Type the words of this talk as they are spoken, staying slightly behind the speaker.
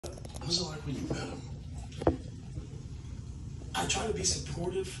was it like when you met him? I try to be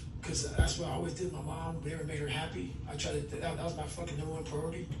supportive because that's what I always did. My mom, whatever made her happy, I tried to. That was my fucking #1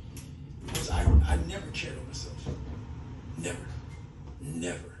 priority. Because I never cared on myself.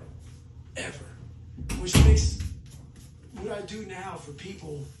 Never, ever. Which makes what I do now for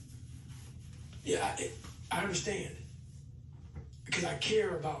people. Yeah, I understand because I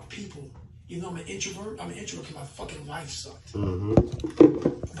care about people. Even though I'm an introvert because my fucking life sucked.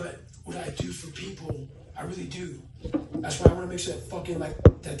 But what I do for people, I really do. That's why I want to make sure that fucking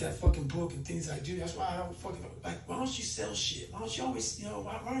that fucking book and things I do. That's why I don't fucking like. Why don't you sell shit? Why don't you always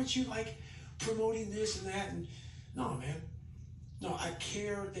why aren't you like promoting this and that? And no, man. No, I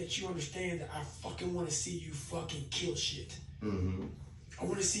care that you understand that I fucking want to see you fucking kill shit. I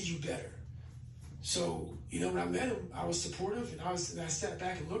want to see you better. So when I met him, I was supportive and I sat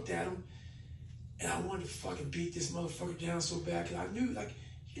back and looked at him. And I wanted to fucking beat this motherfucker down so bad because I knew, like,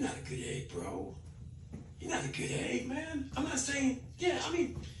 you're not a good egg, bro. You're not a good egg, man. I'm not saying,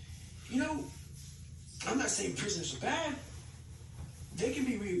 I'm not saying prisoners are bad. They can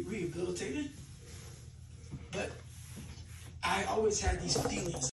be rehabilitated. But I always had these feelings